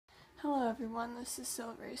Hello everyone, this is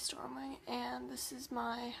Silvery Stormy, and this is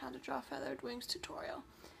my How to Draw Feathered Wings tutorial.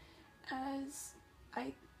 As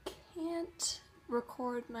I can't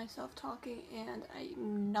record myself talking and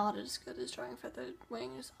I'm not as good as drawing feathered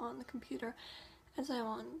wings on the computer as I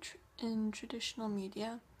am in traditional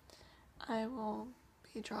media, I will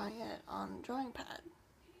be drawing it on the drawing pad.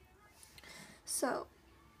 So,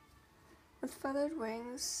 with feathered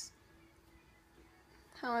wings,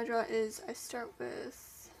 how I draw is I start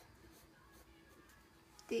with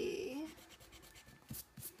the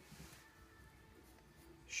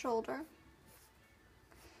shoulder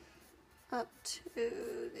up to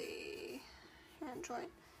the hand joint,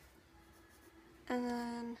 and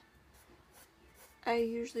then I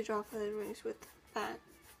usually draw feathered wings with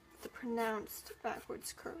the pronounced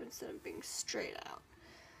backwards curve instead of being straight out.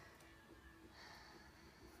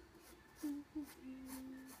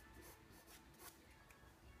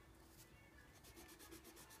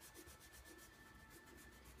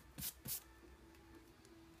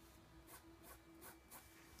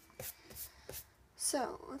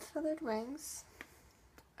 So, with feathered wings,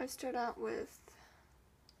 I start out with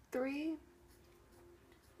 3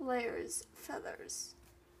 layers of feathers.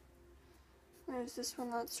 There's this one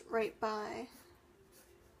that's right by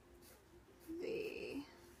the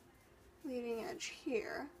leading edge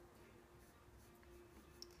here.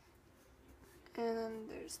 And then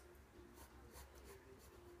there's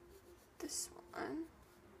this one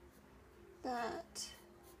that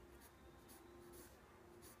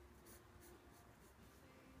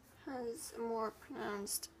has a more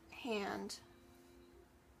pronounced hand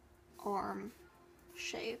arm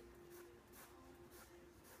shape.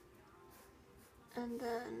 And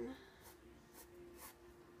then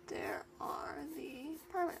there are the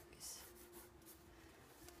primaries.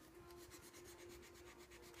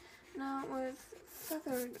 Now with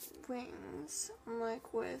feathered wings,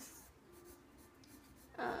 unlike with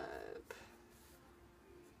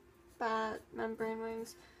bat membrane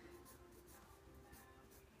wings,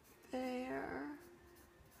 there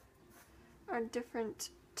are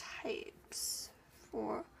different types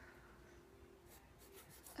for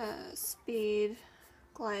speed,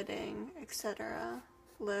 gliding, etc.,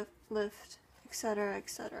 lift, etc.,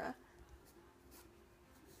 etc.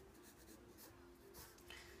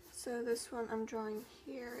 So this one I'm drawing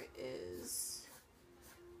here is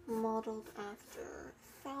modeled after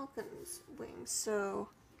falcon's wings, so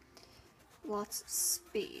lots of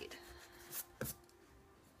speed.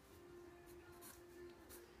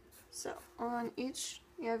 So on each,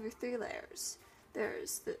 you have your 3 layers.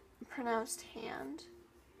 There's the pronounced hand,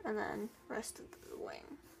 and then rest of the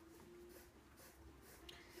wing.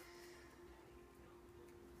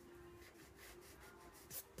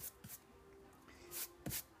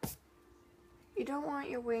 You don't want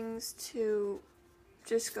your wings to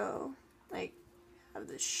just go, like, have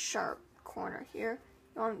this sharp corner here.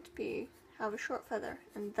 You want it to have a short feather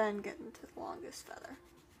and then get into the longest feather.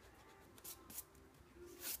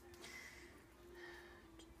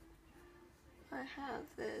 I have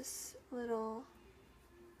this little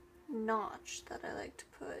notch that I like to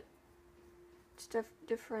put to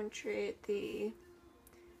differentiate the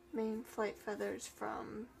main flight feathers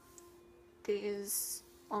from these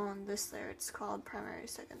on this layer. It's called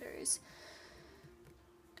primaries, secondaries,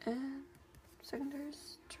 and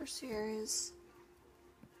secondaries, tertiaries.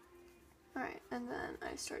 Alright, and then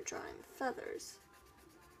I start drawing the feathers.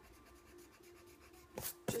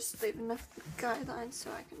 Just leave enough guidelines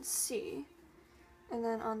so I can see. And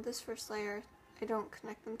then on this first layer, I don't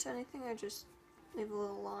connect them to anything, I just leave a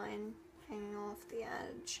little line hanging off the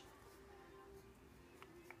edge.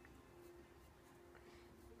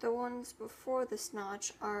 The ones before this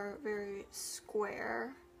notch are very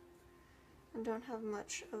square and don't have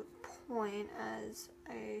much of a point. As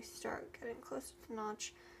I start getting closer to the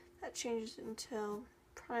notch, that changes until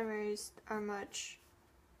primaries are much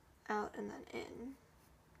out and then in,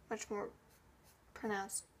 much more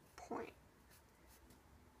pronounced point.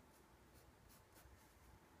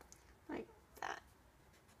 Like that.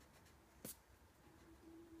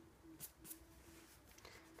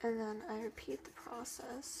 And then I repeat the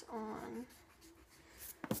process on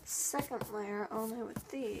the second layer, only with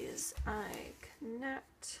these. I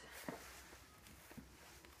connect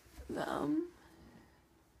them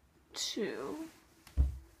to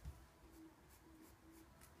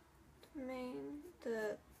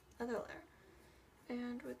the other layer.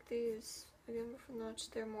 And with these, again before the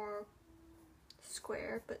notch, they're more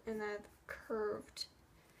square, but in that curved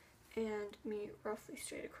and meet roughly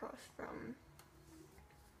straight across from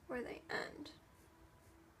where they end.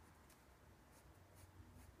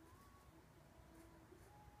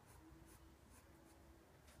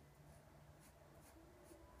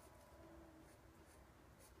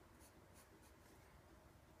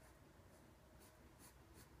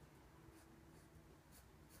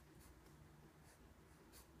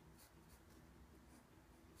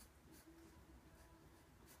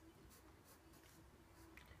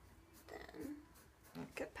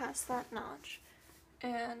 past that notch,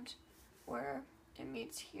 and where it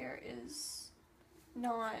meets here is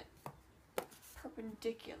not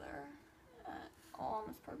perpendicular at all,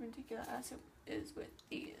 almost perpendicular as it is with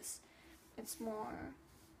these. It's more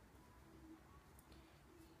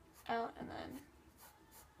out and then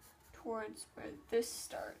towards where this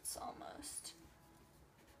starts almost.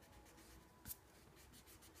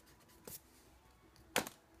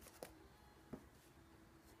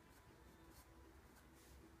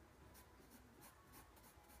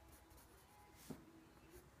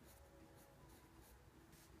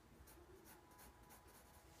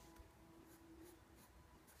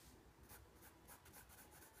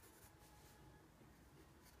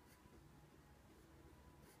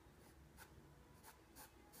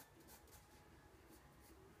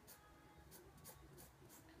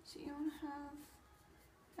 So you want to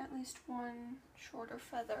have at least one shorter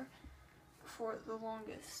feather for the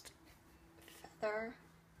longest feather.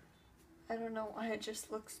 I don't know why it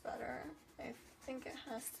just looks better. I think it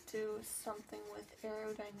has to do with something with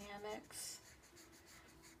aerodynamics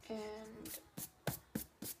and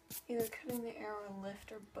either cutting the arrow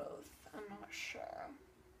lift or both. I'm not sure.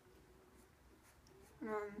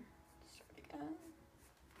 Start again.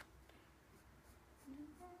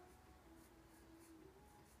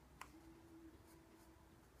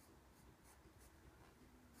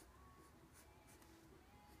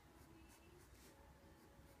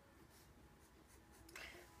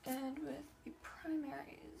 And with the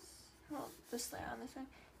primaries, well, this layer on this one,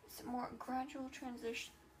 it's a more gradual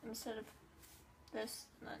transition instead of this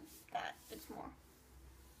and then that. It's more.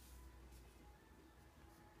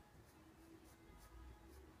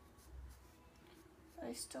 But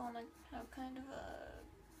I still want to have kind of a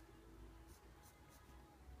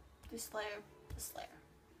this layer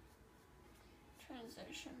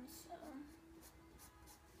transition. So.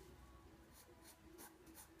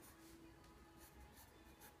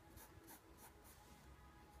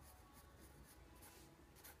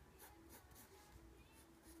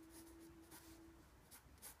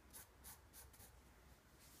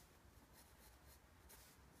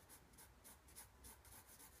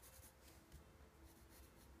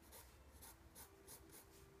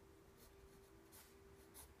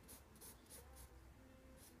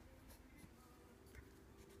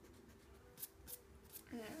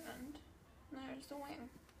 And there's the wing.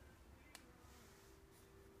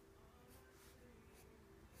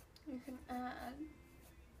 You can add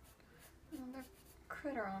another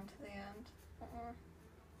critter onto the end, or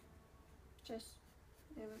just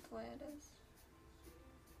leave it the way it is.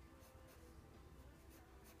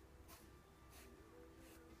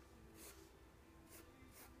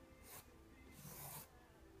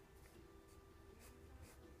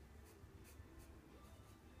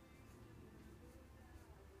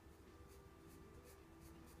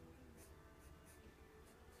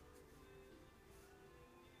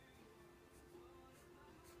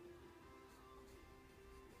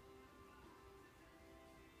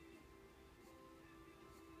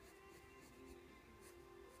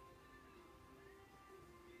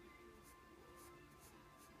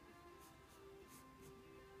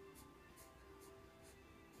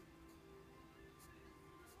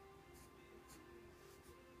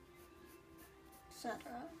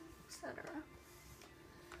 Etc.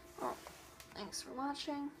 Well, thanks for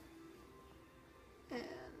watching.